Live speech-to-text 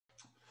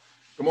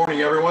Good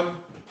morning,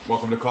 everyone.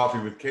 Welcome to Coffee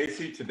with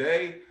Casey.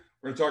 Today,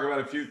 we're going to talk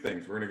about a few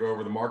things. We're going to go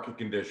over the market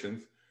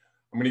conditions.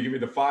 I'm going to give you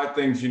the 5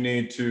 things you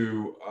need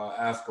to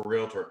ask a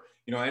realtor.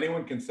 You know,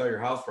 anyone can sell your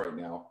house right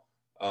now,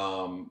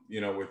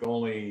 with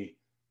only,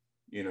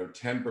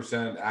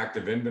 10%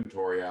 active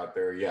inventory out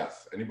there.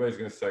 Yes, anybody's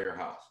going to sell your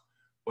house,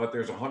 but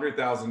there's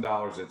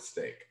 $100,000 at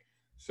stake.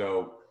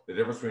 So the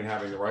difference between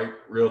having the right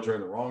realtor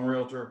and the wrong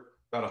realtor,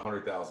 about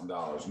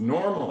 $100,000.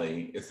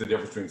 Normally, it's the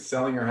difference between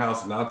selling your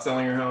house and not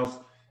selling your house.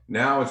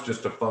 Now it's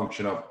just a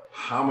function of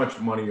how much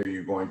money are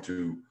you going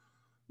to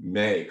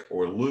make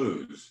or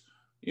lose,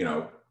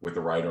 with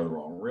the right or the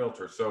wrong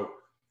realtor. So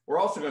we're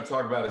also going to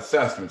talk about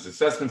assessments.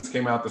 Assessments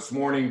came out this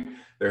morning.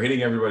 They're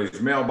hitting everybody's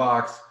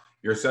mailbox.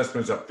 Your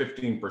assessment's up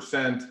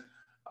 15%.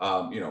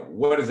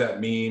 What does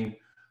that mean?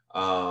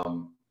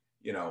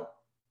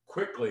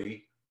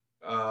 Quickly,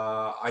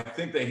 I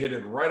think they hit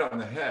it right on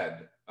the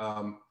head.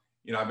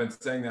 I've been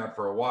saying that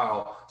for a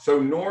while. So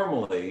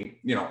normally,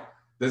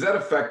 does that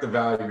affect the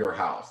value of your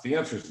house? The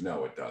answer is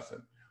no, it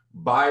doesn't.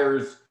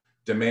 Buyers,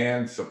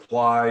 demand,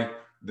 supply,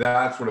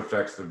 that's what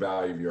affects the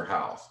value of your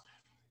house.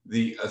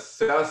 The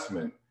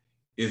assessment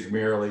is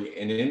merely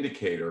an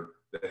indicator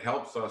that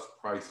helps us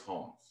price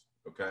homes,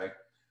 okay?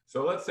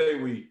 So let's say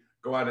we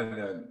go out in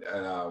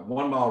a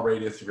 1 mile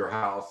radius of your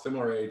house,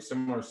 similar age,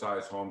 similar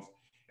size homes,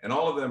 and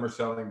all of them are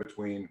selling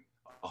between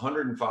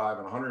 105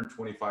 and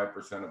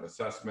 125% of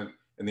assessment,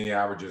 and the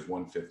average is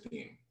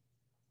 115.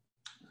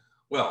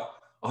 Well,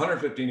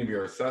 115 of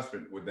your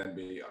assessment would then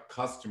be a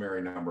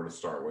customary number to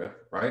start with,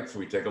 right? So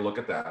we take a look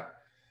at that.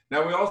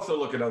 Now we also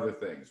look at other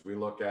things. We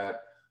look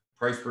at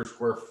price per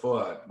square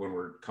foot when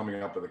we're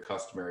coming up with a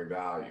customary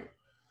value.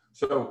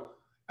 So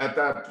at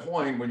that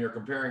point, when you're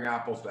comparing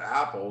apples to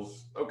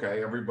apples,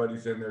 okay,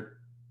 everybody's in their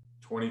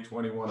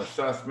 2021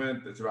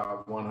 assessment. It's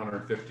about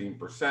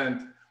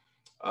 115%.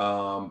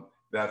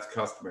 That's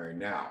customary.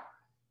 Now,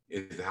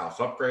 is the house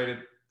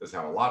upgraded? Does it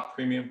have a lot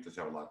premium? Does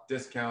it have a lot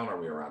discount? Are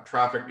we around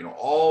traffic?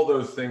 All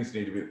those things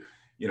need to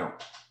be,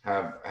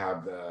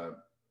 have the,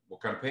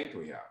 what kind of paint do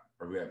we have?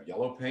 Or do we have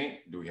yellow paint?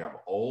 Do we have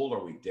old?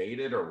 Are we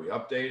dated? Are we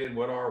updated?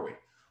 What are we?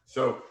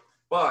 So,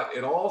 but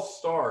it all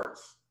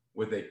starts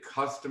with a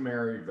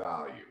customary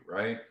value,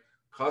 right?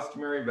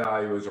 Customary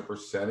value is a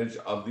percentage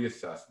of the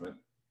assessment,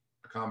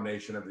 a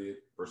combination of the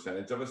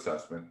percentage of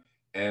assessment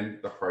and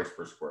the price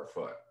per square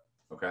foot,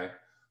 okay?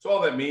 So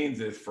all that means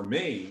is for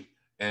me,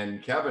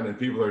 and Kevin and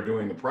people are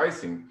doing the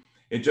pricing,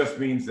 it just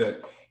means that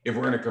if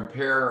we're going to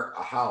compare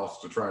a house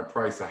to try and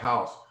price a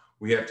house,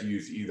 we have to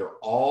use either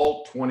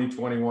all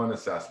 2021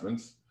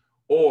 assessments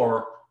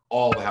or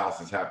all the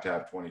houses have to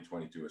have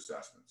 2022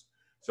 assessments.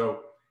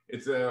 So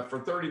it's for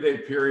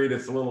 30-day period.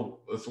 It's a little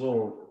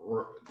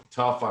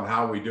tough on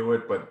how we do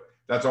it, but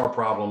that's our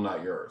problem,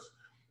 not yours.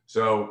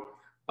 So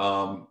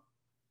the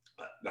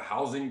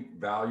housing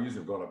values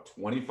have gone up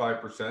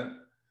 25%.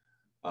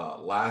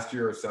 Last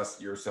year,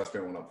 your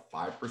assessment went up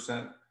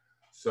 5%.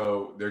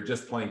 So they're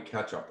just playing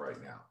catch up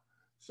right now.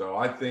 So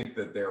I think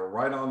that they're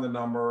right on the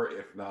number,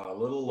 if not a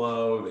little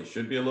low. They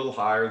should be a little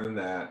higher than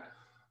that.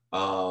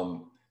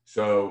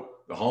 So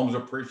the homes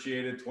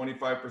appreciated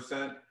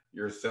 25%.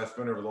 Your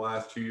assessment over the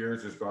last 2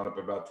 years has gone up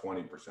about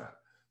 20%.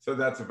 So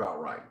that's about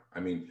right.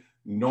 I mean,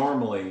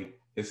 normally,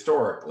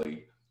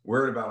 historically,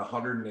 we're at about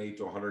 108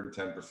 to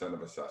 110%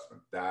 of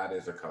assessment. That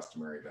is a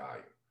customary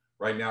value.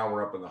 Right now,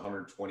 we're up in the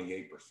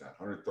 128%,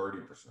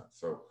 130%.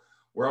 So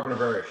we're up in a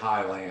very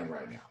high land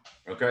right now,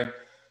 okay?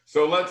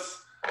 So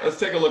let's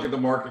take a look at the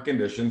market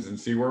conditions and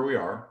see where we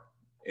are.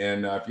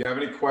 And if you have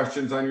any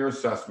questions on your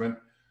assessment,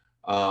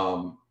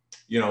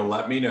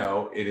 let me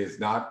know.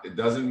 It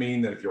doesn't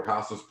mean that if your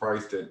house is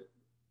priced at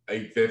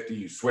 $850,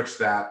 you switch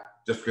that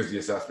just because the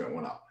assessment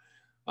went up.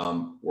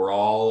 We're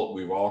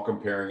all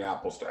comparing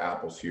apples to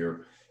apples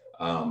here.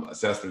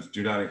 Assessments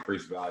do not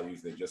increase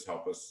values. They just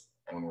help us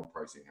when we're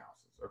pricing houses.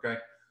 Okay,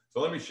 so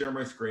let me share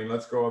my screen.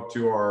 Let's go up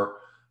to our,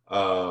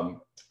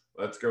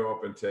 let's go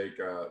up and take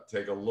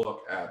a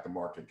look at the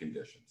market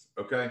conditions.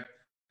 Okay,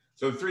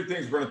 so the 3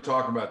 things we're going to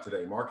talk about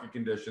today: market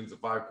conditions, the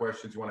 5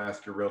 questions you want to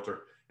ask your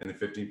realtor, and the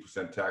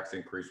 15% tax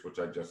increase, which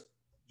I just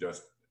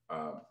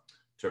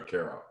took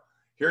care of.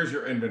 Here's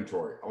your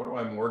inventory. I wonder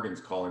why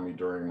Morgan's calling me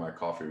during my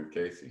coffee with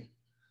Casey.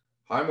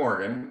 Hi,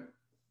 Morgan.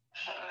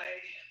 Hi.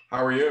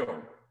 How are you?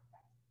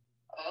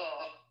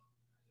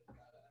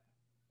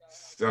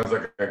 Sounds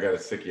like I got a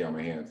sickie on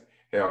my hands.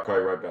 Hey, I'll call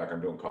you right back.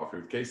 I'm doing coffee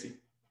with Casey.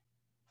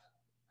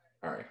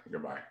 All right,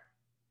 goodbye.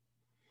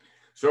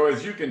 So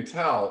as you can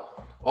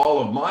tell, all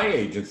of my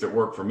agents that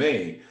work for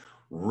me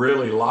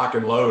really lock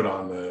and load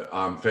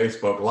on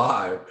Facebook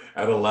Live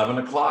at 11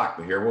 o'clock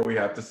to hear what we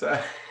have to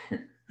say.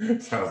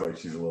 Sounds like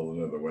she's a little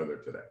under the weather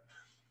today.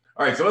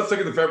 All right, so let's look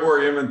at the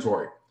February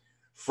inventory.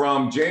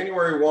 From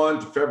January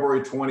 1 to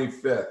February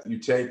 25th, you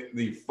take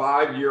the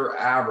 5-year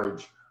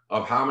average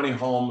of how many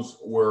homes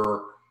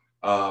were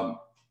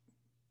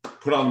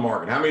put on the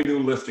market, how many new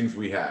listings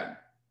we had.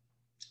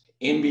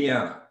 In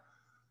Vienna,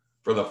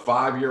 for the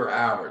 5-year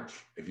average,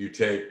 if you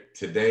take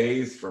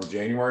today's from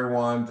January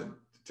 1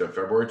 to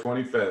February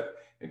 25th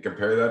and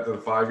compare that to the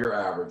 5-year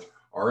average,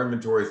 Our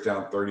inventory is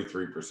down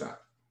 33%.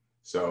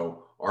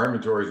 So our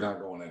inventory is not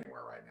going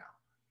anywhere right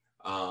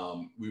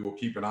now. We will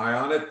keep an eye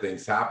on it.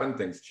 Things happen,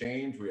 things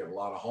change. We have a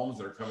lot of homes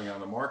that are coming on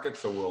the market.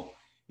 So we'll,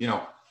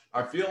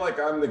 I feel like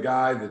I'm the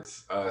guy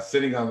that's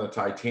sitting on the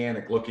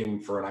Titanic looking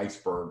for an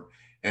iceberg.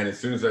 And as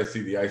soon as I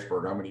see the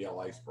iceberg, I'm going to yell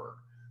iceberg.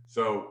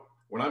 So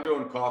when I'm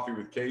doing coffee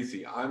with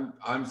Casey,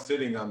 I'm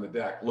sitting on the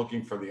deck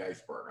looking for the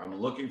iceberg. I'm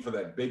looking for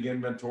that big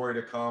inventory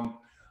to come.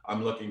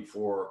 I'm looking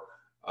for,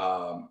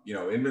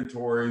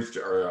 inventories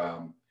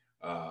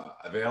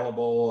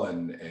available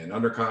and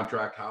under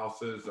contract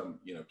houses. I'm,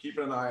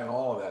 keeping an eye on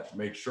all of that to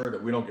make sure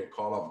that we don't get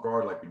caught off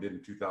guard like we did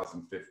in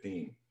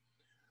 2015.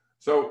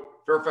 So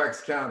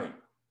Fairfax County,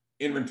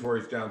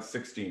 inventory is down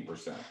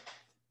 16%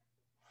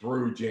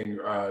 through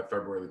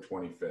February the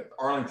 25th.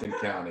 Arlington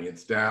County,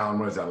 it's down,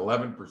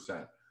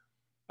 11%.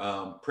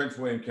 Prince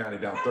William County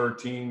down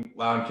 13,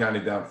 Loudoun County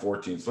down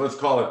 14. So let's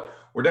call it,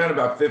 we're down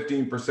about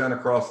 15%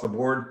 across the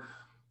board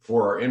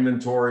for our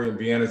inventory, and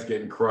Vienna's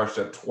getting crushed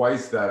at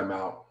twice that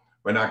amount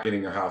by not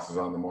getting their houses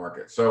on the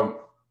market.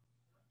 So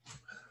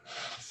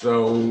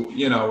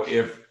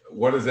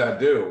what does that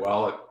do?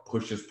 Well, it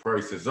pushes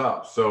prices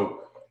up. So,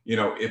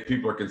 if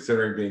people are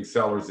considering being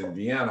sellers in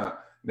Vienna,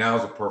 now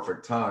is a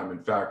perfect time. In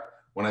fact,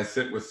 when I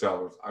sit with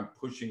sellers, I'm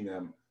pushing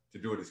them to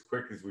do it as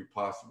quick as we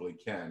possibly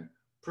can,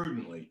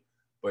 prudently,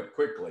 but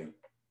quickly,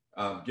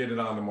 get it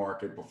on the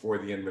market before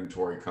the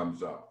inventory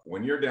comes up.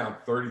 When you're down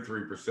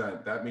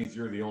 33%, that means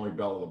you're the only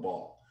belle of the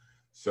ball.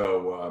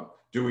 So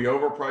do we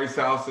overprice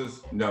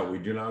houses? No, we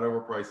do not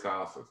overprice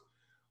houses.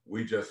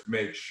 We just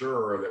make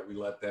sure that we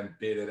let them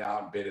bid it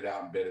out and bid it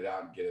out and bid it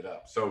out and get it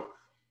up. So,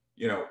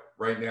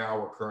 right now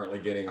we're currently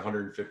getting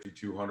 $150,000,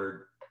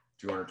 $200,000,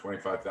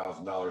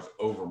 $225,000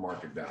 over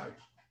market value.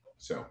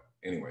 So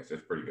anyways,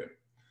 that's pretty good.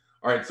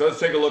 All right, so let's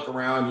take a look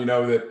around. You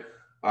know that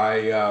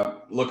I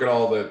look at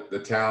all the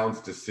towns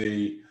to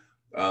see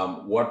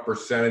what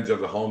percentage of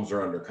the homes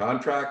are under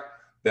contract.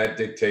 That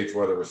dictates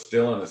whether we're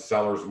still in a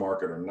seller's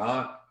market or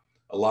not.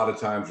 A lot of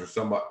times we're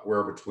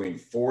somewhere between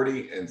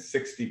 40 and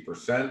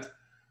 60%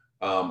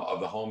 of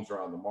the homes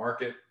are on the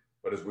market.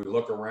 But as we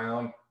look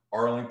around,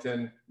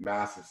 Arlington,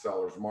 massive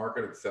seller's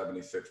market at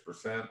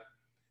 76%.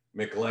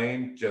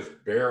 McLean just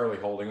barely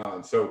holding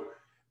on. So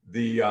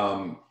the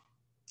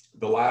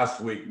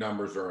last week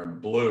numbers are in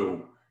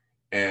blue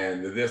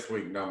and this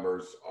week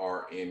numbers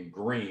are in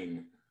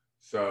green.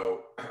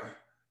 So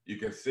you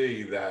can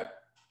see that,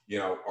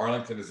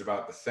 Arlington is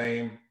about the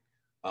same.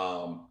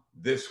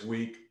 This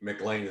week,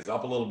 McLean is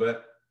up a little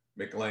bit.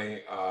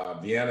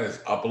 Vienna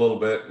is up a little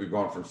bit. We've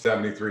gone from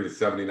 73 to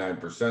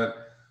 79%.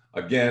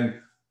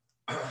 Again,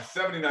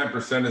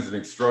 79% is an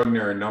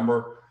extraordinary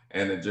number,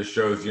 and it just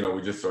shows,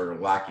 we just sort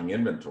of lacking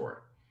inventory.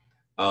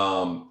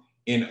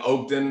 In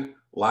Oakton,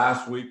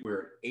 last week we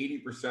were at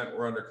 80%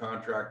 were under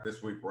contract.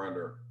 This week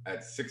we're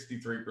at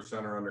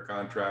 63% are under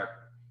contract.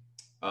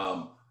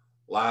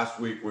 Last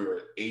week we were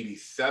at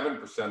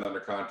 87% under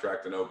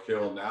contract in Oak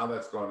Hill. Now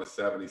that's gone to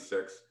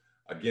 76.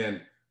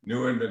 Again,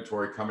 new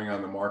inventory coming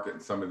on the market in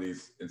some of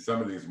these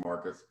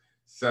markets.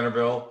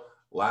 Centerville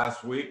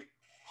last week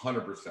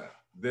 100%.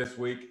 This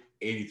week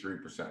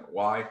 83%.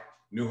 Why?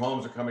 New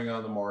homes are coming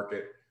on the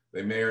market.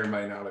 They may or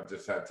may not have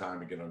just had time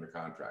to get under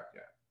contract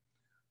yet.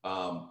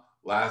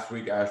 Last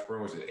week,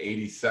 Ashburn was at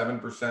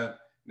 87%.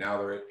 Now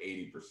they're at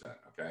 80%.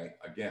 Okay.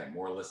 Again,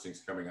 more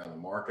listings coming on the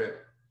market.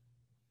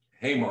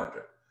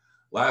 Haymarket.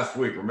 Last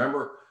week,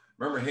 remember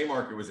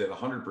Haymarket was at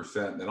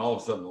 100%. Then all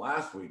of a sudden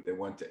last week, they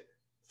went to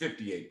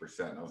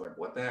 58%. I was like,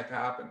 what the heck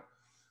happened?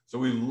 So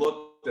we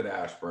looked at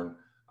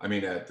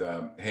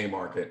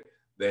Haymarket.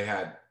 They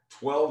had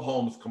 12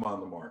 homes come on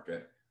the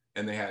market,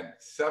 and they had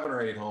 7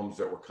 or 8 homes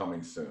that were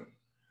coming soon.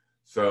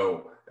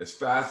 So as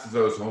fast as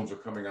those homes were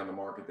coming on the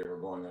market, they were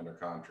going under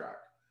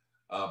contract.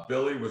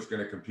 Billy was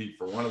going to compete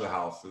for one of the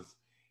houses,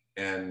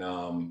 and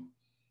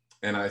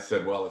I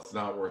said, well, it's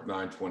not worth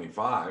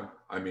 $925.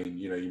 I mean,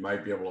 you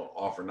might be able to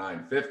offer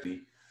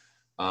 $950,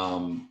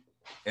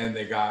 and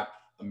they got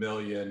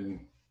 $1,050,000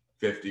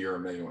 or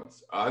 $1 million.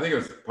 I think it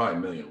was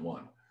probably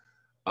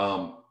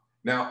 $1,000,001.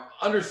 Now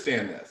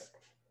understand this.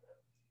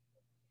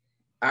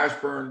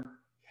 Ashburn,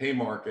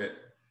 Haymarket,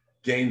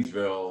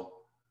 Gainesville,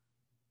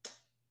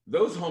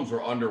 those homes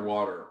were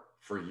underwater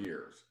for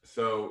years.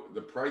 So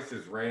the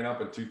prices ran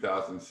up in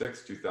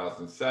 2006,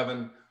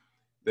 2007.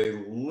 They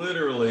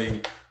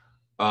literally,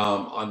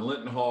 on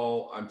Linton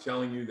Hall, I'm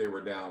telling you, they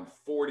were down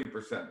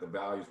 40%. The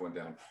values went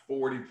down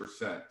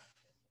 40%.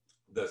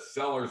 The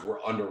sellers were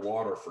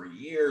underwater for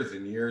years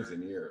and years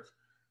and years.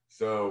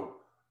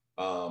 So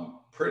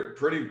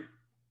pretty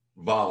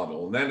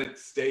volatile. And then it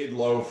stayed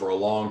low for a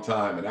long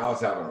time, and now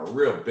it's having a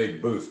real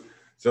big boost.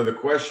 So the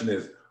question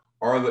is,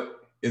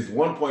 is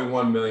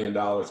 $1.1 million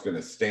going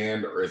to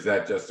stand, or is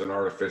that just an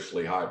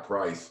artificially high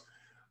price?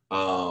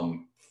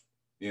 I'm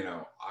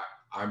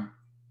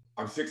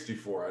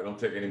 64. I don't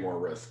take any more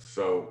risks.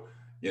 So,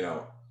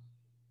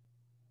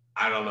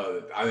 I don't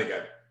know. I think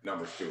that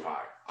number's too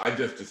high. I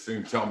just as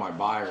soon tell my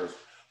buyers,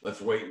 let's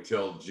wait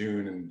until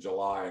June and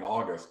July and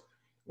August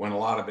when a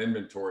lot of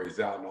inventory is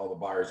out and all the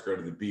buyers go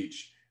to the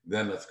beach,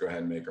 then let's go ahead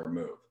and make our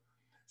move.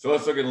 So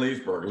let's look at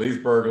Leesburg.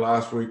 Leesburg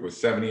last week was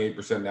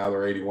 78%. Now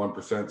they're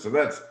 81%.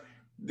 So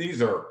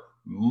these are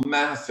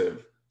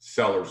massive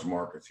sellers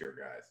markets here,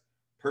 guys.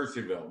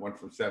 Percyville went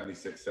from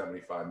 76,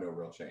 75, no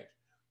real change.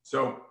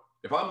 So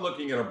if I'm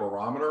looking at a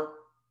barometer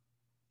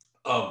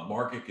of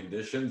market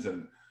conditions,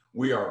 and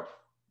we are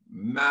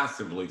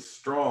massively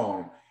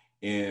strong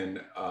in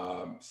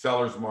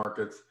sellers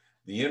markets,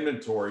 the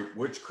inventory,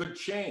 which could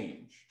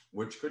change,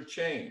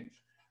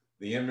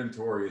 the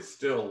inventory is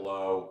still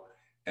low,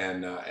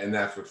 and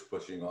that's what's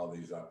pushing all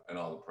these up and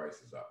all the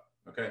prices up.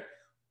 Okay,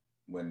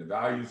 when the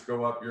values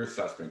go up, your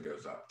assessment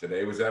goes up.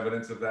 Today was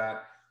evidence of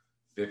that.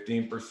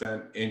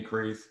 15%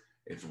 increase.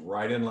 It's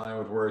right in line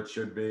with where it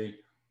should be.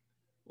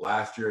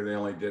 Last year, they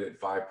only did it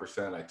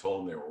 5%. I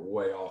told them they were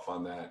way off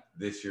on that.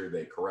 This year,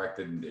 they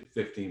corrected and did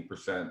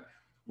 15%,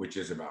 which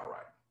is about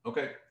right.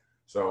 Okay,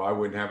 so I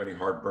wouldn't have any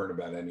heartburn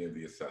about any of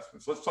the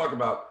assessments. Let's talk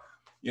about,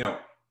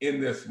 in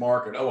this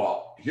market. Oh,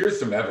 well, here's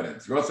some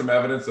evidence. You want some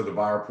evidence of the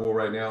buyer pool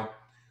right now?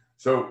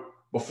 So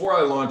before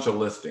I launch a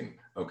listing,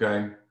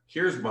 okay,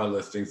 here's my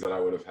listings that I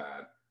would have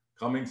had.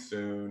 Coming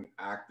soon,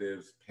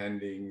 actives,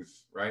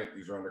 pendings, right?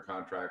 These are under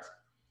contracts.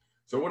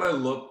 So what I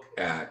look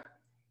at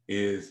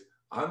is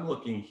I'm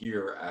looking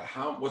here at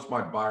what's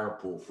my buyer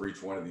pool for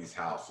each one of these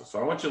houses. So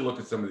I want you to look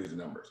at some of these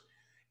numbers.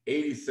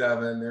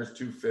 87, there's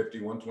 250,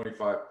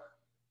 125.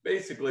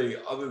 Basically,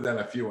 other than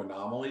a few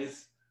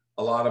anomalies,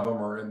 a lot of them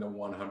are in the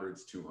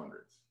 100s,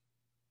 200s,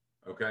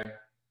 okay?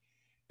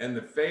 And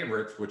the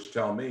favorites, which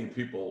tell me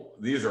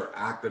these are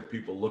active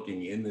people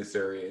looking in this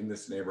area, in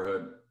this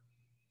neighborhood,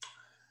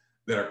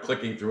 that are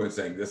clicking through and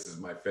saying, this is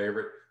my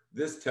favorite.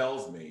 This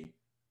tells me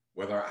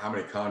how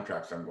many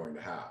contracts I'm going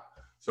to have.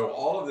 So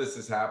all of this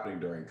is happening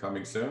during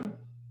coming soon,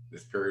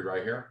 this period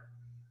right here.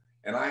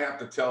 And I have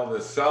to tell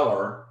this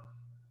seller,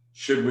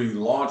 should we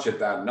launch at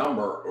that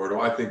number, or do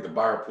I think the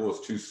buyer pool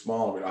is too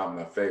small and we don't have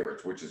enough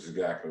favorites, which is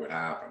exactly what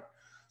happened.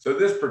 So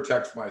this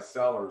protects my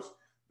sellers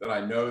that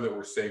I know that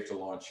we're safe to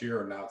launch here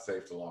and not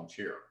safe to launch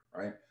here,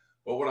 right?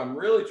 But what I'm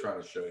really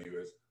trying to show you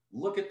is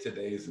look at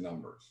today's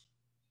numbers.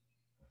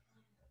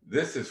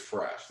 This is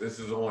fresh. This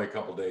is only a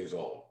couple days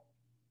old.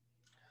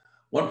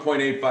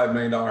 $1.85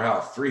 million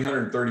house,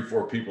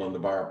 334 people in the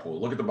buyer pool.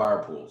 Look at the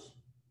buyer pools,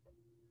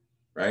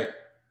 right?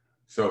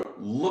 So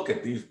look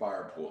at these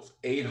buyer pools,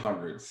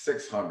 800,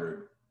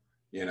 600,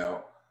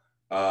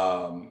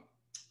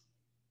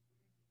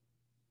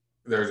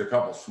 there's a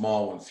couple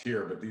small ones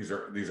here, but these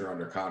are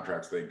under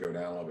contracts. They go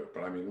down a little bit.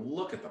 But I mean,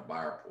 look at the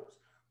buyer pools.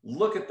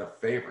 Look at the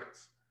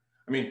favorites.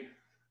 I mean,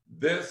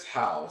 this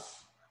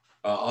house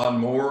on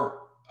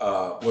Moore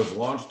was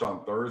launched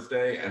on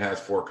Thursday and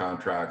has 4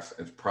 contracts.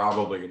 It's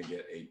probably going to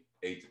get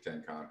 8 to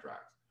 10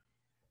 contracts.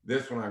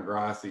 This one on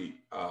Grassy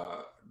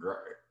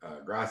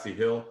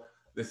Hill,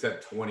 this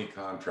had 20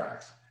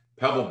 contracts.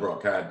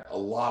 Pebblebrook had a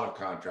lot of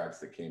contracts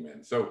that came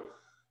in. So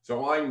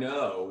I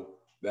know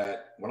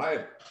that when I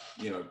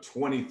have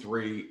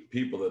 23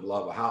 people that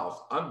love a house,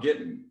 I'm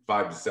getting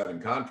 5 to 7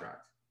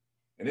 contracts,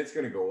 and it's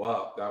going to go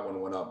up. That one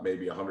went up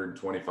maybe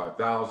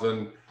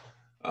 125,000.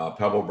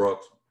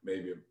 Pebblebrook's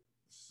maybe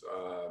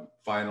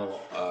final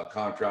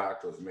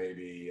contract was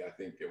maybe, I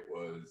think it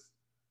was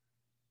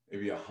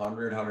maybe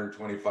 100,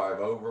 125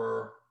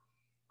 over.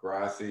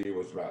 Grassy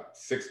was about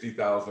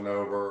 60,000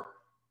 over,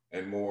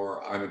 and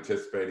Moore, I'm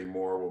anticipating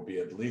Moore will be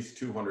at least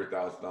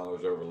 $200,000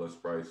 over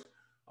list price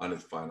on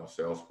its final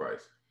sales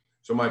price.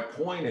 So my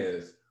point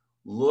is,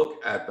 look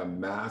at the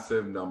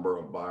massive number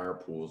of buyer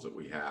pools that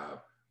we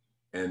have,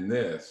 and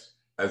this,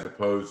 as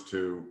opposed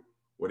to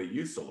what it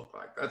used to look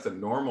like. That's a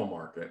normal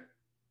market.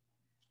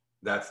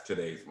 That's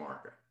today's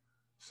market.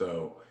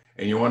 So,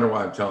 and you wonder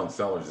why I'm telling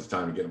sellers it's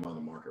time to get them on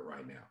the market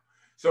right now.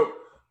 So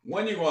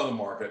when you go on the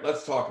market,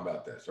 let's talk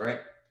about this, right?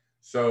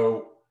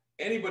 So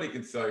anybody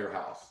can sell your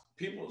house.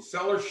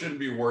 Sellers shouldn't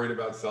be worried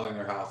about selling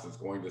their house. It's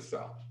going to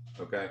sell,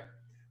 okay?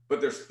 But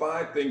there's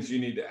 5 things you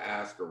need to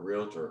ask a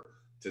realtor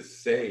to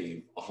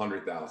save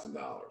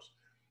 $100,000,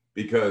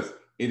 because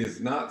it is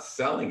not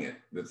selling it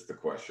that's the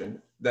question.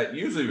 That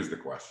usually was the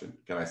question.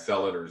 Can I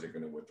sell it, or is it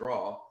going to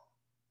withdraw?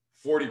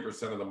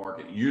 40% of the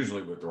market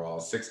usually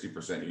withdraws,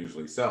 60%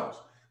 usually sells.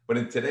 But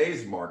in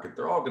today's market,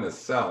 they're all going to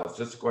sell. It's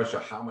just a question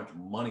of how much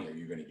money are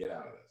you going to get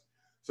out of this.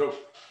 So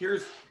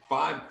here's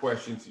 5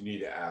 questions you need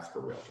to ask a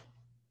realtor.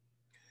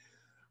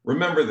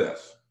 Remember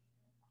this.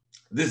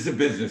 This is a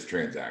business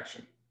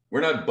transaction.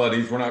 We're not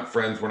buddies. We're not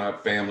friends. We're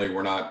not family.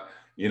 We're not,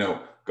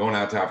 going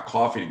out to have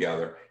coffee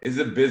together. It's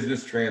a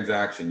business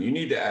transaction. You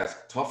need to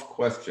ask tough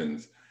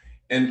questions.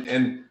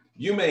 And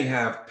you may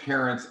have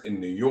parents in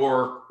New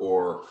York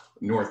or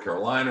North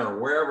Carolina or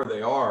wherever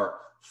they are,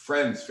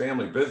 friends,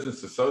 family,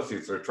 business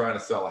associates that are trying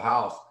to sell a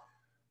house.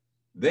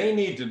 They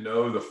need to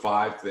know the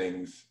 5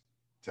 things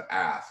to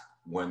ask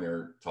when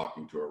they're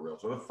talking to a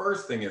realtor. The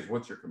first thing is,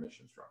 what's your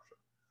commission structure?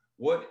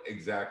 What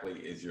exactly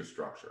is your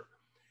structure?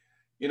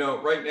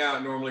 Right now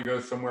it normally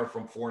goes somewhere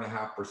from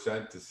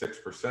 4.5% to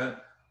 6%.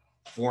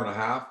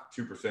 4.5%,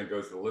 2%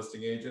 goes to the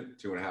listing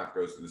agent, 2.5%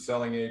 goes to the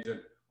selling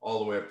agent, all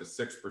the way up to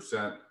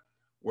 6%,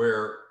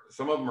 where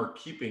some of them are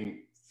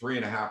keeping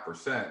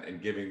 3.5%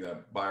 and giving the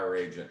buyer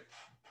agent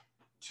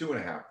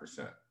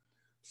 2.5%.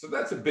 So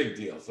that's a big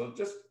deal. So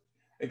just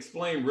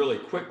explain really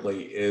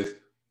quickly is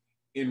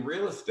in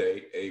real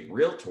estate, a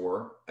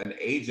realtor, an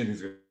agent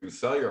who's going to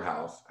sell your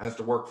house has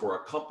to work for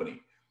a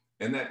company.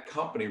 And that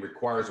company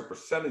requires a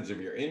percentage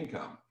of your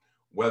income,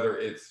 whether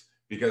it's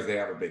because they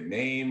have a big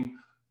name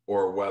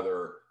or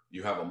whether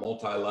you have a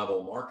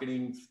multi-level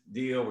marketing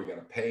deal, we got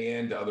to pay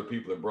in to other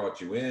people that brought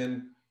you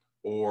in,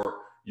 or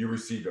you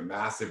received a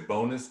massive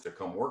bonus to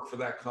come work for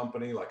that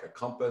company, like a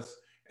Compass,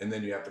 and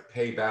then you have to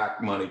pay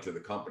back money to the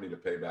company to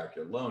pay back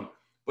your loan.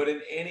 But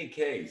in any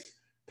case,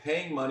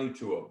 paying money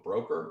to a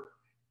broker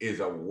is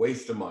a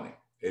waste of money.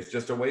 It's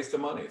just a waste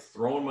of money. It's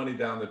throwing money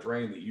down the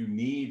drain that you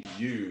need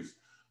to use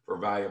for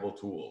valuable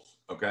tools,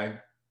 okay?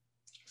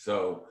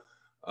 So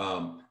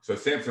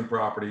Samson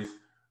Properties,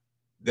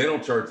 they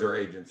don't charge their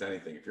agents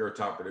anything. If you're a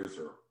top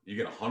producer, you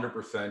get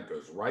 100%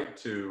 goes right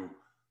to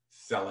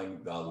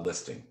selling the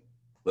listing.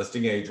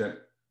 Listing agent,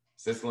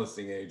 assistant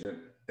listing agent,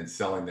 and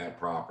selling that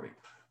property.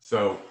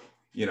 So,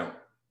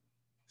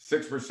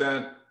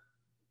 6%,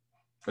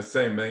 let's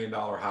say $1 million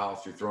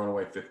house, you're throwing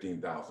away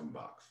 15,000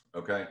 bucks.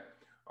 Okay.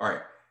 All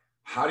right.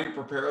 How do you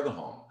prepare the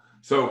home?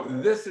 So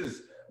this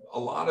is a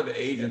lot of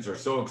agents are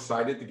so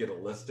excited to get a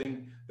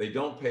listing. They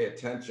don't pay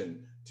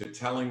attention to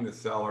telling the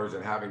sellers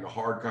and having a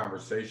hard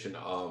conversation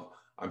of,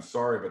 I'm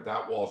sorry, but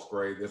that wall's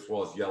gray, this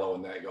wall's yellow,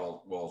 and that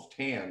wall's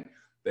tan.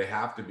 They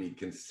have to be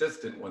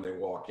consistent when they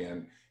walk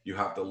in. You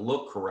have to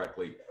look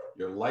correctly.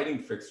 Your lighting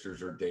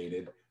fixtures are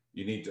dated.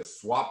 You need to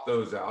swap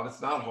those out.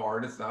 It's not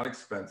hard. It's not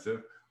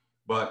expensive,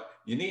 but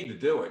you need to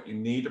do it. You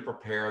need to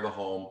prepare the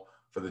home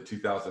for the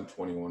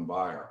 2021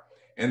 buyer.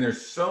 And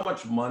there's so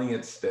much money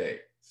at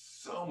stake,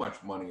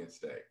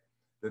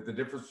 that the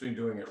difference between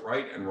doing it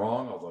right and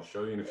wrong, as I'll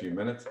show you in a few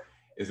minutes,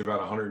 is about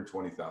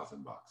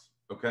 120,000 bucks.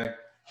 Okay.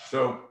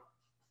 So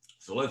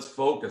let's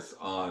focus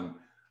on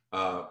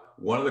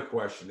one of the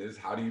questions is,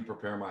 how do you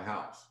prepare my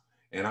house?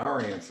 And our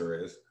answer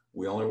is,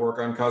 we only work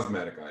on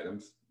cosmetic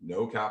items,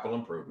 no capital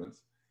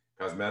improvements.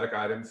 Cosmetic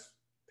items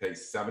pay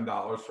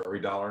 $7 for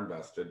every dollar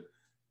invested.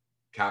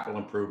 Capital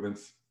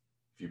improvements,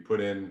 if you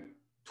put in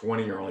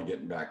 20, you're only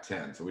getting back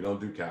 10. So we don't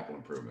do capital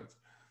improvements.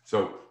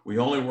 So we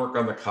only work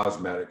on the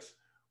cosmetics.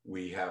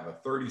 We have a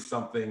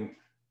 30-something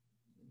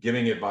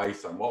giving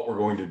advice on what we're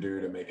going to do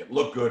to make it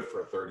look good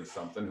for a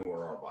 30-something who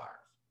are our buyers.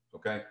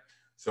 Okay.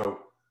 So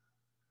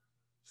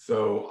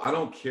I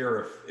don't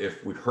care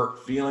if we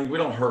hurt feelings. We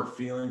don't hurt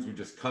feelings. We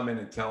just come in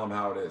and tell them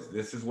how it is.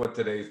 This is what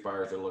today's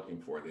buyers are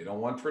looking for. They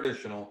don't want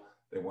traditional.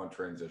 They want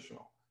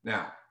transitional.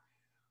 Now,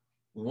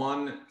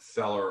 one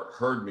seller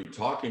heard me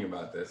talking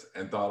about this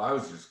and thought I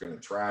was just going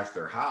to trash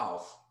their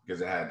house because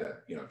it had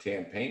that,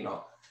 tan paint and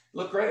all. It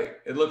looked great.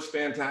 It looks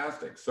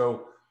fantastic.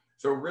 So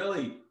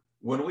really,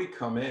 when we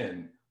come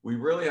in, we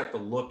really have to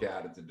look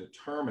at it to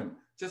determine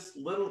just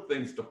little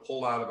things to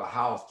pull out of a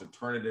house to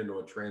turn it into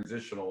a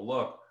transitional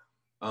look.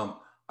 I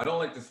don't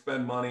like to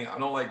spend money. I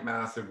don't like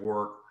massive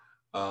work.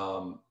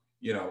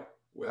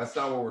 That's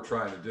not what we're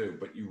trying to do,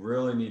 but you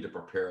really need to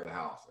prepare the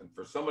house. And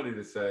for somebody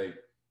to say,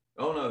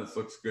 oh no, this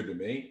looks good to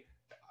me.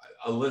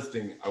 A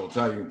listing, I will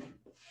tell you,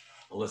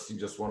 a listing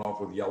just went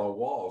off with yellow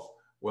walls.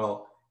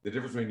 Well, the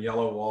difference between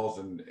yellow walls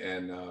and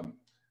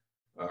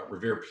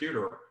Revere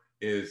pewter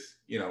is,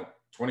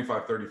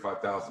 $25,000,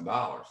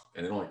 $35,000,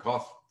 and it only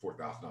costs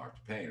 $4,000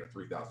 to paint or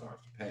 $3,000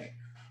 to paint.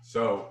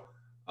 So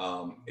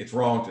it's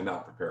wrong to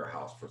not prepare a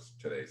house for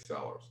today's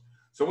sellers.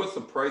 So what's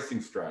the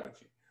pricing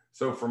strategy?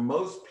 So for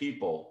most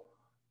people,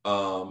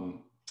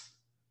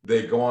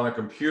 they go on a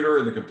computer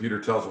and the computer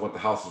tells them what the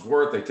house is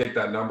worth. They take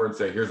that number and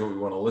say, here's what we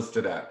want to list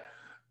it at.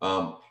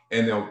 And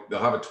they'll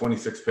have a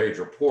 26-page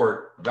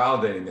report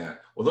validating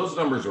that. Well, those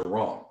numbers are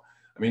wrong.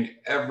 I mean,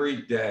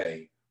 every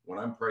day when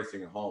I'm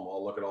pricing a home,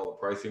 I'll look at all the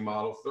pricing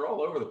models. They're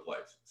all over the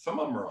place. Some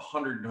of them are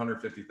 $100,000 and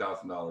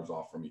 $150,000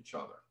 off from each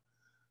other.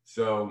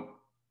 So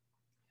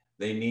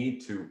they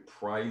need to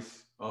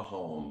price a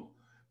home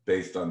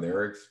based on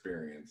their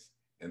experience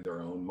and their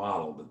own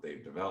model that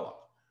they've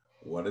developed.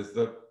 What is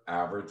the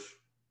average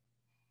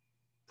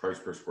price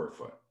per square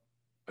foot?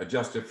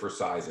 Adjusted for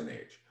size and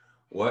age.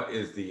 What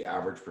is the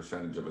average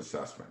percentage of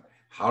assessment?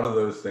 How do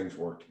those things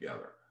work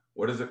together?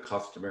 What is a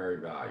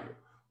customary value?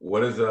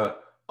 What is a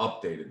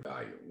updated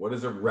value? What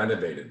is a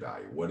renovated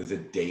value? What is a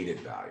dated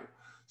value?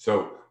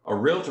 So a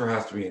realtor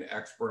has to be an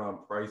expert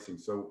on pricing.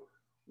 So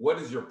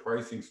what is your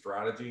pricing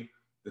strategy?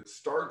 That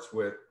starts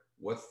with,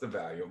 what's the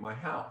value of my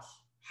house?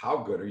 How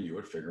good are you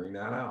at figuring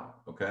that out?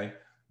 Okay.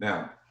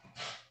 Now,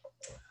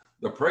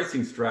 the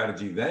pricing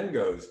strategy then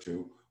goes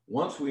to,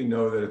 once we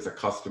know that it's a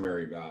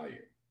customary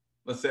value,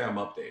 let's say I'm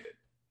updated,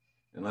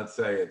 and let's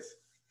say it's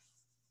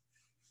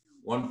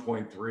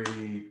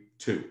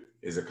 1.32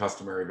 is a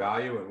customary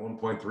value and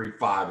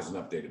 1.35 is an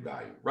updated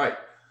value, right?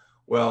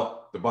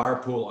 Well, the buyer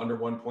pool under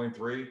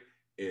 1.3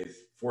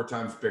 is 4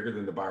 times bigger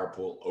than the buyer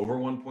pool over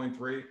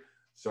 1.3.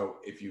 So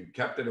if you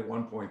kept it at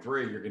 1.3,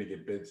 you're going to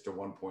get bids to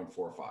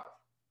 1.45.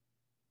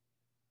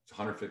 It's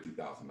 $150,000.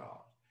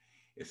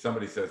 If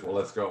somebody says, well,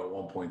 let's go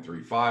at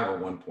 1.35 or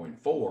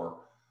 1.4,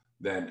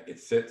 then it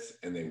sits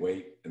and they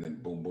wait, and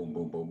then boom, boom,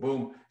 boom, boom,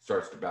 boom,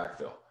 starts to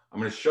backfill. I'm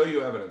going to show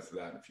you evidence of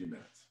that in a few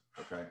minutes.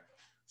 Okay.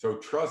 So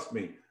trust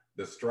me,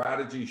 the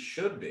strategy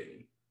should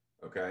be,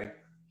 okay,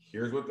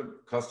 here's what the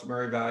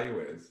customary value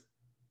is,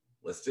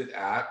 list it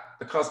at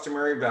the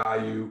customary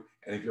value.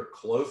 And if you're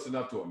close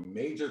enough to a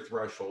major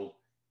threshold,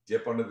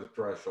 dip under the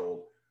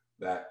threshold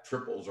that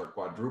triples or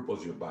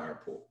quadruples your buyer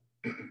pool.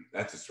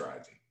 That's a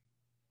strategy.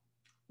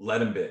 Let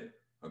them bid.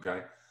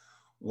 Okay.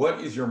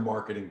 What is your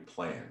marketing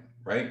plan,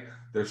 right?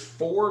 There's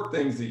 4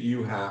 things that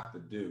you have to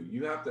do.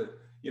 You have to,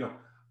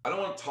 I don't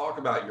want to talk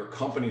about your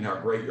company and how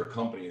great your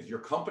company is. Your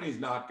company's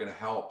not going to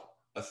help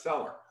a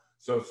seller.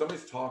 So if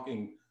somebody's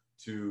talking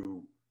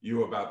to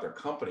you about their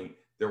company,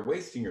 they're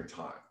wasting your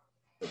time.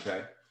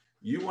 Okay.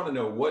 You want to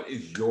know, what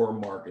is your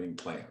marketing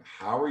plan?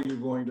 How are you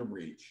going to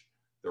reach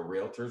the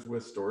realtors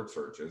with stored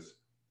searches,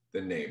 the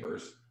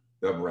neighbors,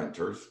 the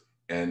renters,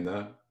 and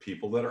the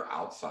people that are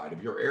outside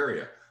of your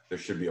area? There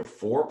should be a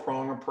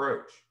 4-prong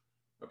approach.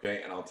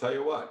 Okay. And I'll tell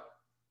you what,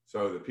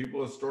 so the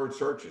people with stored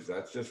searches,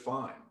 that's just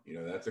fine.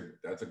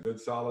 That's a good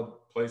solid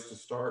place to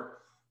start.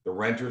 The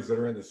renters that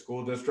are in the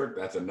school district,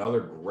 that's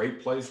another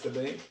great place to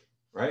be,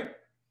 right?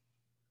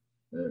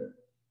 Yeah.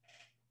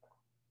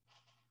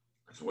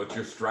 So what's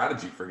your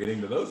strategy for getting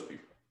to those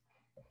people,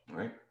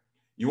 right?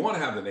 You want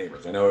to have the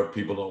neighbors. I know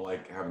people don't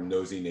like having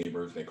nosy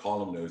neighbors. They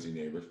call them nosy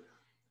neighbors.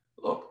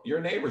 Look, your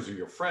neighbors are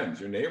your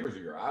friends. Your neighbors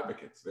are your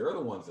advocates. They're the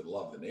ones that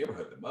love the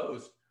neighborhood the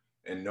most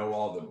and know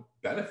all the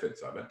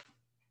benefits of it.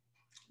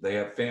 They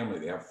have family,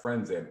 they have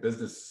friends, they have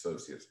business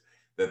associates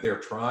that they're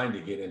trying to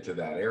get into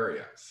that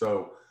area.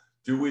 So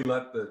do we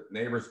let the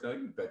neighbors know?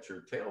 You bet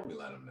your tail we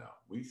let them know.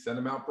 We send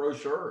them out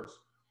brochures.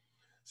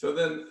 So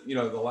then,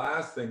 the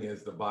last thing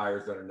is the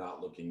buyers that are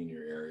not looking in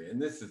your area. And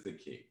this is the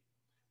key.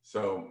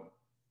 So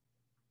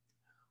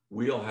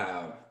we'll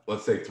have,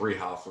 let's say 3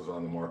 houses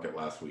on the market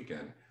last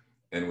weekend.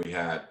 And we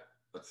had,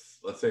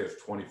 let's say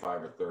it's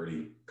 25 or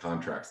 30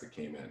 contracts that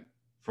came in.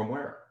 From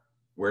where?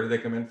 Where did they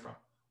come in from?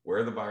 Where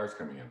are the buyers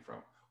coming in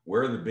from?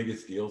 Where are the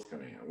biggest deals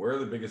coming in? Where are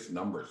the biggest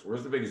numbers?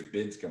 Where's the biggest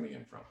bids coming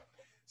in from?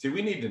 See,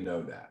 we need to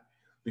know that,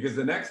 because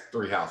the next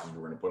 3 houses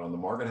we're going to put on the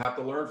market have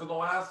to learn from the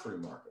last 3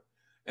 market.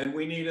 And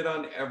we need it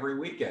on every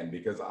weekend,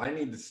 because I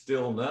need to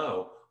still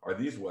know, are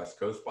these West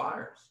Coast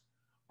buyers?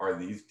 Are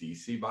these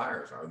DC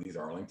buyers? Are these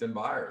Arlington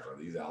buyers? Are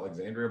these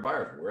Alexandria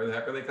buyers? Where the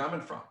heck are they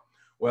coming from?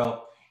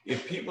 Well,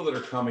 if people that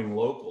are coming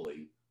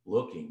locally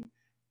looking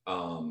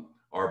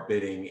are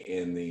bidding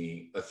in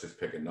the, let's just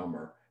pick a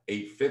number,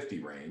 850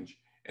 range,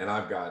 and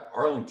I've got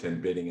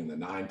Arlington bidding in the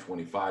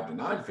 925 to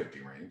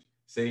 950 range.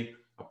 See,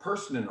 a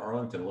person in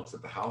Arlington looks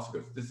at the house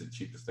and goes, this is the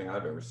cheapest thing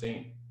I've ever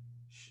seen.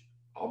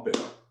 I'll bid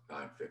up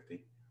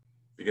 950,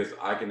 because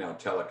I can now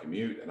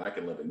telecommute and I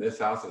can live in this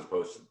house as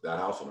opposed to that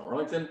house in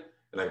Arlington,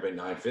 and I can pay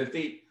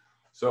 950.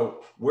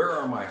 So where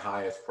are my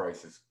highest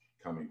prices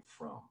coming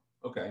from?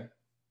 Okay.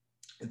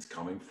 It's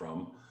coming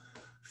from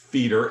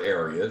feeder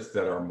areas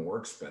that are more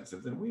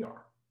expensive than we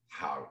are.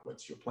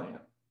 What's your plan?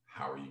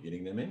 How are you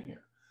getting them in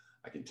here?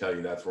 I can tell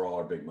you that's where all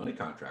our big money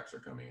contracts are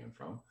coming in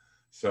from.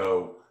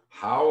 So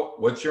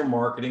what's your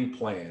marketing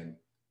plan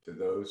to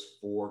those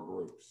 4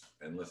 groups?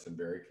 And listen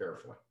very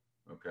carefully,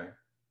 okay?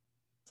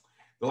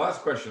 The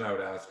last question I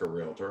would ask a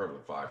realtor of the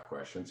 5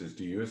 questions is,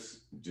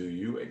 do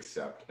you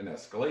accept an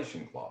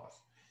escalation clause?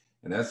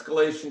 An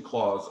escalation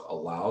clause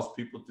allows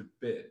people to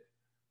bid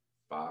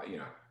by,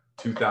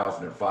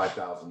 $2,000 or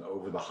 $5,000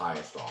 over the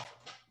highest offer.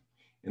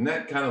 And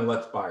that kind of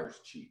lets buyers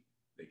cheat.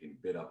 They can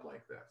bid up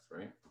like this,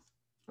 right?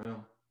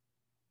 Well,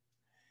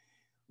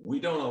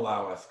 we don't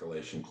allow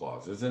escalation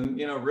clauses, and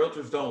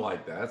realtors don't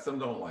like that. Some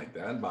don't like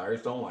that, and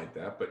buyers don't like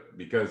that, but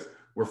because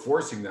we're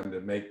forcing them to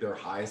make their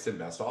highest and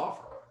best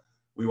offer.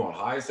 We want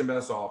highest and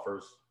best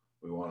offers.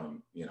 We want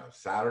them,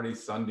 Saturday,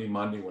 Sunday,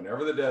 Monday,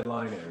 whenever the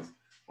deadline is,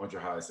 want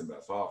your highest and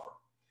best offer.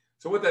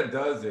 So what that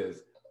does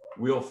is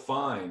we'll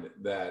find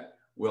that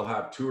we'll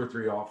have 2 or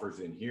 3 offers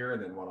in here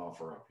and then 1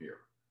 offer up here.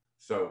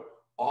 So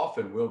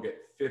often we'll get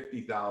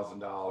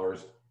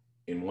 $50,000,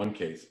 in one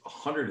case,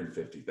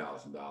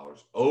 $150,000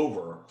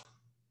 over,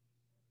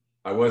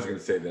 I was going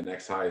to say the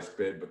next highest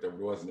bid, but there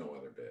was no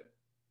other bid.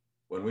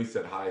 When we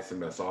said highest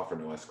and best offer,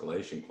 no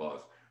escalation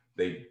clause,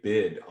 they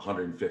bid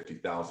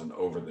 $150,000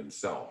 over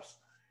themselves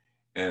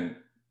and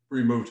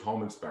removed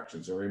home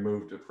inspections and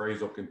removed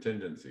appraisal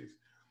contingencies.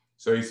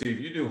 So you see, if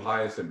you do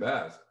highest and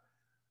best,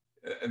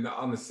 and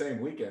on the same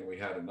weekend, we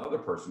had another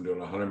person doing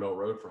 100 Mill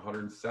Road for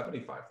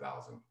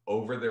 $175,000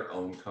 over their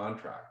own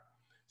contract.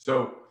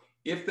 So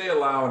if they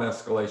allow an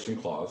escalation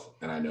clause,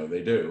 and I know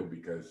they do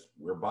because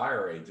we're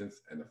buyer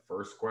agents, and the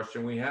first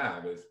question we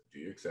have is, do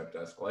you accept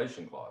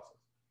escalation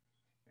clauses?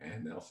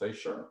 And they'll say,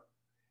 sure.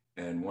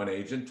 And one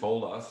agent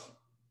told us,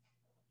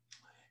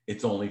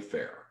 it's only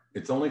fair.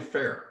 It's only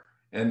fair.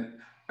 And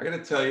I got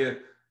to tell you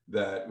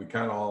that we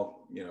kind of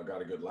all,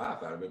 got a good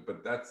laugh out of it,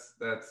 but that's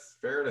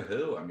fair to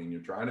who? I mean,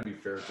 you're trying to be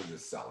fair to the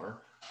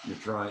seller. You're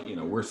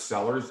trying, we're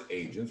sellers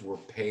agents. We're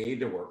paid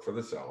to work for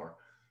the seller.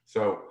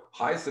 So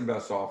highest and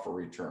best offer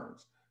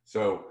returns.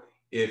 So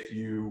if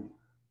you,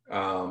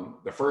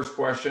 the first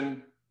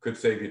question could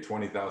save you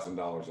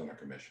 $20,000 on a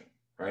commission,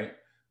 right?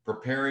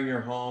 Preparing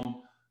your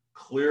home,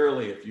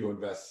 clearly if you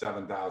invest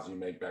 $7,000, you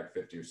make back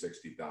 $50,000 or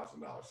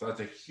 $60,000. So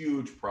that's a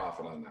huge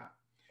profit on that.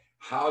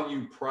 How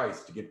you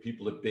price to get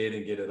people to bid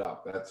and get it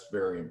up, that's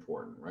very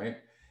important, right?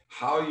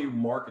 How you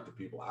market to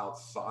people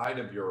outside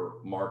of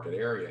your market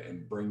area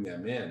and bring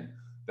them in,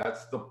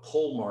 that's the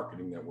pull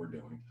marketing that we're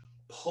doing.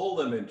 Pull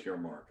them into your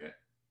market.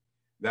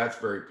 That's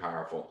very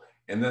powerful.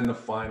 And then the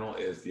final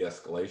is the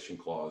escalation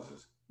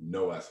clauses,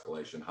 no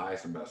escalation,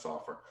 highest and best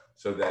offer,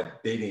 so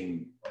that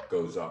bidding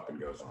goes up and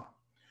goes on.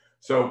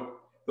 So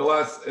the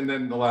last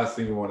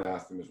thing you want to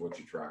ask them is, what's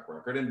your track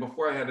record? And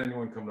before I had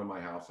anyone come to my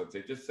house, I'd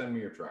say, just send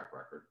me your track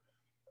record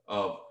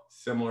of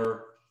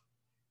similar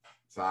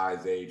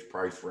size, age,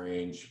 price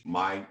range,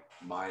 my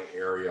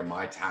area,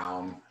 my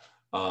town.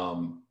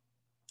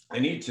 I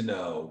need to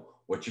know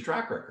what your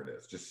track record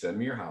is. Just send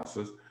me your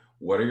houses.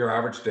 What are your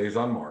average days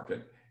on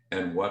market?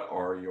 And what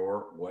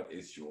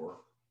is your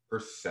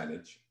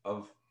percentage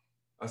of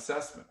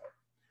assessment?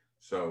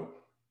 So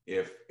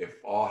if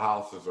all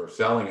houses are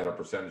selling at a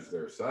percentage of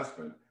their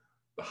assessment,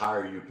 the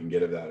higher you can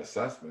get of that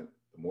assessment,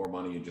 the more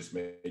money you just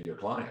made your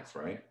clients,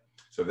 right?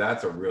 So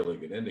that's a really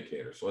good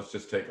indicator. So let's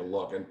just take a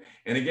look.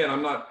 And again,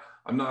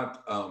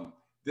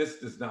 this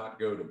does not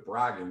go to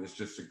bragging. This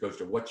just goes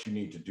to what you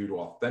need to do to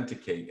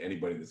authenticate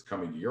anybody that's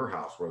coming to your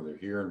house, whether they're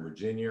here in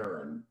Virginia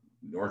or in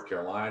North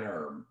Carolina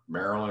or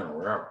Maryland or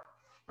wherever,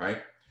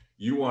 right?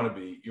 You want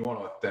to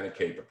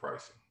authenticate the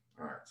pricing.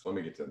 All right, so let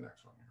me get to the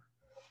next one here.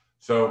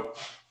 So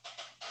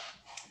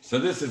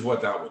this is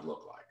what that would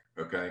look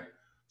like, okay?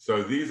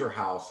 So these are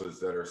houses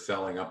that are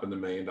selling up in the $1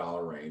 million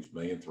range,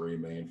 $1.3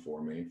 million,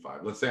 $1.4 million, $1.5 million.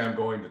 Let's say I'm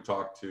going to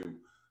talk to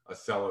a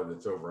seller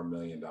that's over $1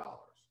 million.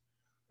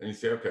 And you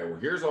say, okay, well,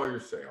 here's all your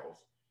sales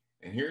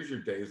and here's your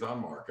days on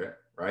market,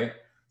 right?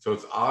 So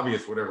it's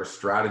obvious whatever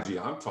strategy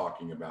I'm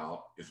talking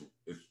about is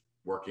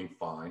working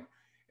fine.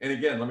 And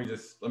again, let me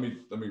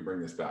bring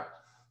this back.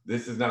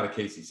 This is not a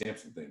Casey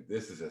Samson thing.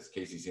 This is a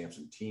Casey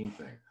Samson team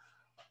thing.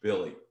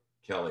 Billy,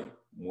 Kelly,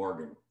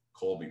 Morgan,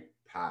 Colby,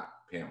 Pat,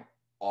 Pam,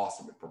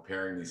 awesome at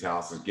preparing these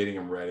houses, getting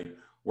them ready,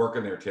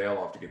 working their tail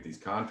off to get these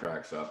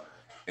contracts up.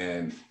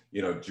 And,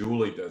 you know,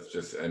 Julie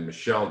and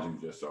Michelle do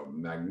just a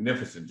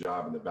magnificent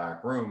job in the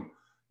back room,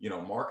 you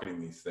know,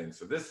 marketing these things.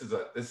 So this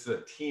is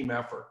a team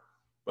effort.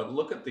 But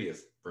look at the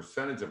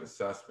percentage of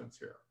assessments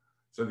here.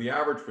 So the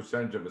average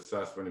percentage of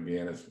assessment in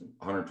Vienna is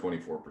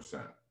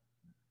 124%,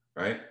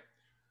 right?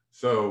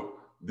 So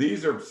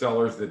these are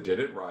sellers that did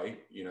it right.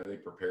 You know, they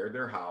prepared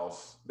their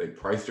house. They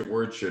priced it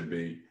where it should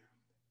be.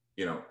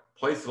 You know,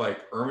 places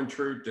like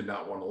Ermintrude did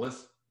not want to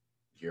list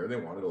here. They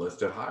wanted to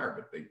list it higher,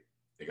 but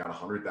they got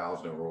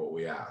 100,000 over what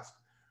we asked.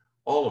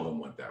 All of them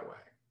went that way.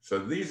 So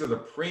these are the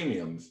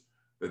premiums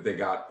that they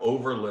got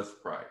over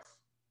list price,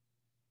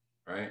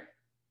 right?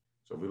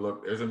 So if we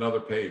look, there's another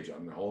page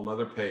on the whole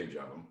other page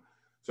of them.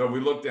 So if we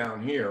look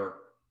down here,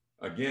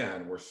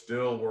 again, we're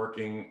still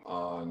working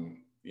on,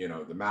 you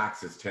know, the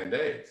max is 10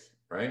 days,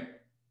 right?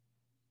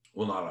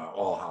 Well, not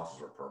all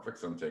houses are perfect.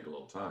 Some take a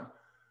little time.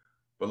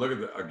 But look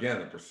at, again,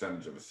 the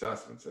percentage of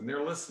assessments, and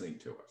they're listening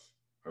to us,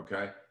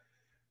 okay?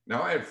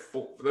 Now I had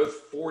for those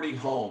 40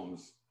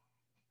 homes,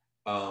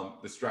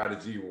 the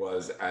strategy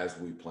was as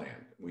we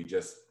planned.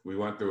 We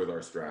went through with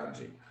our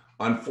strategy.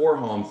 On 4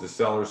 homes, the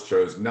sellers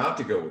chose not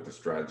to go with the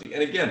strategy.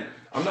 And again,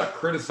 I'm not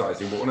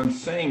criticizing, but what I'm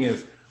saying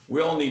is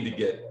we all need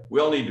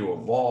to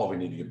evolve. We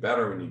need to get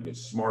better. We need to get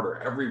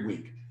smarter every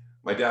week.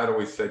 My dad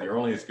always said, you're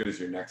only as good as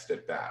your next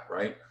at bat,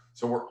 right?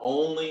 So we're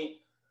only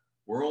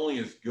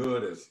as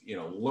good as, you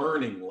know,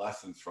 learning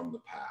lessons from the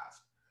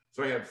past.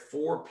 So I had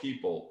 4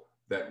 people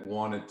that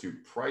wanted to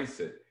price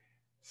it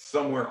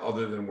somewhere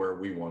other than where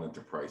we wanted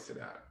to price it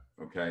at,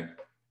 okay?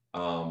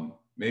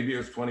 Maybe it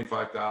was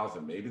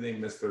 25,000. Maybe they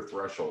missed their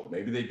threshold.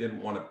 Maybe they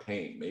didn't want to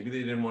paint. Maybe they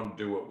didn't want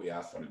to do what we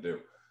asked them to do.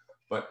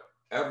 But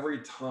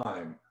every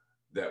time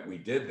that we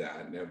did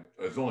that, and it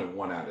was only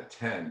 1 out of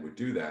 10 would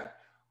do that,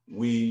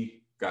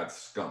 we got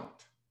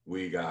skunked.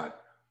 We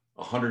got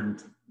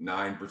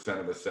 109%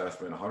 of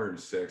assessment,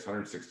 106,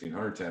 116,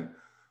 110.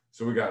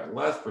 So we got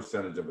less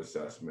percentage of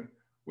assessment.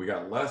 We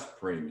got less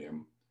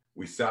premium.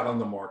 We sat on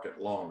the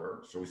market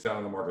longer. So we sat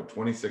on the market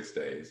 26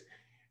 days.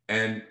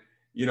 And,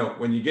 you know,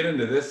 when you get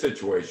into this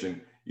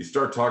situation, you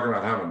start talking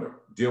about having to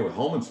deal with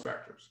home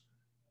inspectors,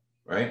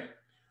 right?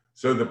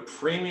 So the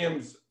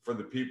premiums for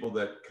the people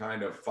that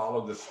kind of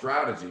followed the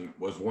strategy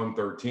was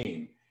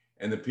 113.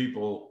 And the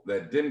people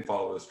that didn't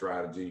follow the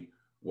strategy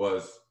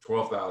was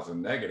 12,000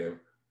 negative.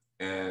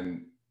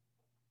 And,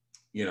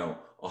 you know,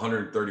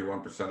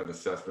 131% of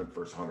assessment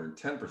versus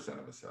 110%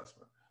 of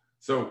assessment.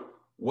 So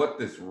what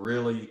this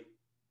really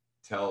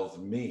tells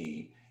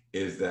me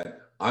is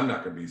that I'm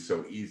not going to be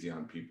so easy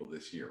on people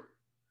this year,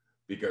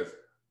 because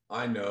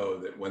I know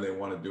that when they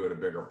want to do it at a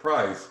bigger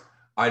price,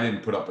 I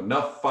didn't put up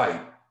enough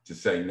fight to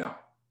say no.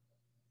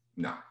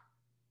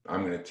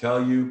 I'm going to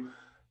tell you,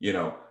 you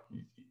know,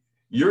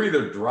 you're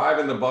either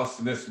driving the bus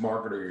in this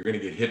market or you're going to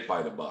get hit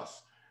by the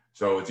bus.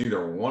 So it's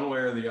either one way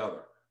or the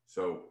other.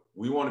 So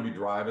we want to be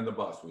driving the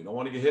bus. We don't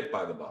want to get hit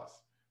by the bus.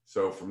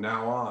 So from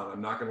now on,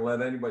 I'm not going to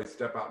let anybody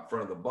step out in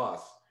front of the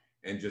bus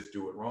and just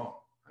do it wrong.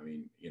 I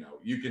mean,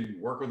 you can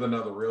work with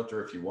another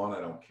realtor if you want.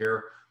 I don't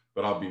care,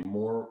 but I'll be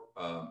more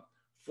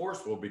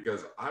forceful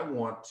because I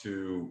want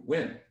to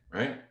win,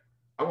 right?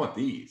 I want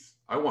these.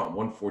 I want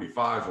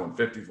 145s,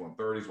 150s,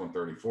 130s,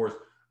 134s.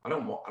 I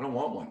don't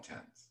want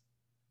 110s,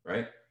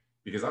 right?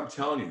 Because I'm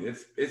telling you,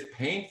 it's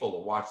painful to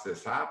watch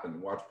this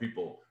happen, watch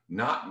people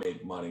not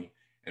make money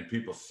and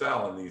people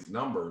sell in these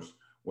numbers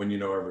when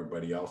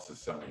everybody else is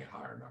selling at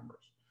higher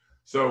numbers.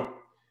 So,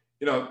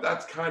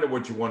 that's kind of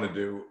what you want to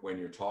do when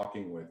you're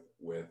talking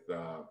with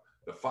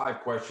the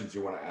 5 questions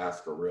you want to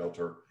ask a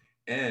realtor.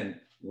 And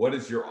what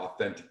is your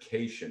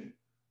authentication?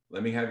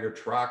 Let me have your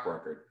track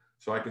record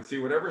so I can see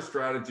whatever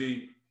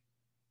strategy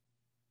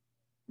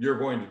you're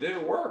going to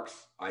do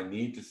works. I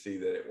need to see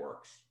that it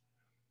works.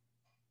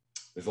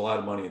 There's a lot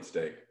of money at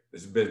stake.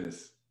 This is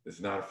business. This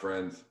is not a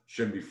friends.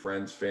 Shouldn't be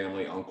friends,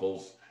 family,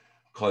 uncles,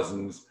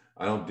 cousins.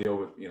 I don't deal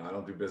with, I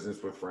don't do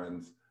business with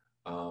friends.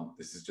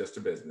 This is just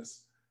a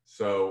business.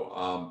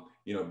 So,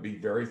 be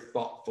very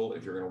thoughtful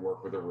if you're going to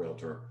work with a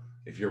realtor.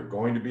 If you're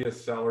going to be a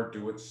seller,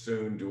 do it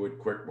soon, do it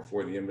quick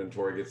before the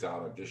inventory gets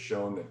out. I've just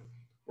shown that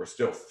we're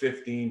still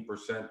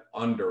 15%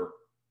 under.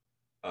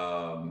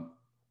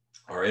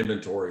 Our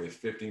inventory is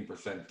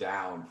 15%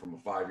 down from a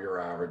 5-year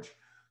average.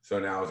 So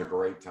now is a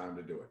great time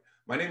to do it.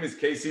 My name is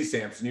Casey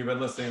Samson. You've been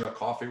listening to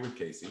Coffee with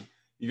Casey.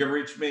 You can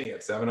reach me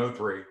at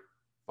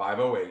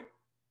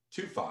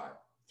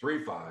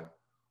 703-508-2535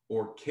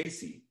 or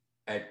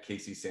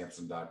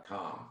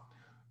Casey@CaseySamson.com.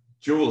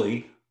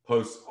 Julie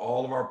posts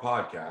all of our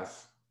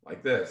podcasts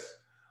like this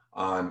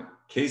on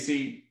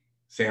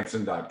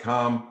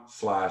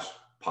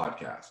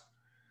CaseySamson.com/podcast.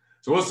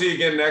 So we'll see you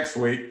again next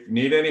week. If you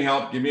need any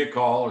help, give me a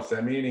call or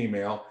send me an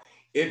email.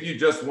 If you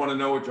just want to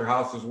know what your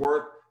house is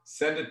worth,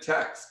 send a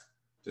text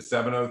to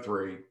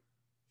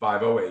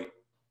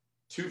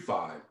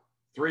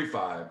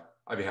 703-508-2535.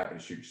 I'd be happy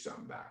to shoot you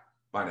something back.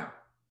 Bye now.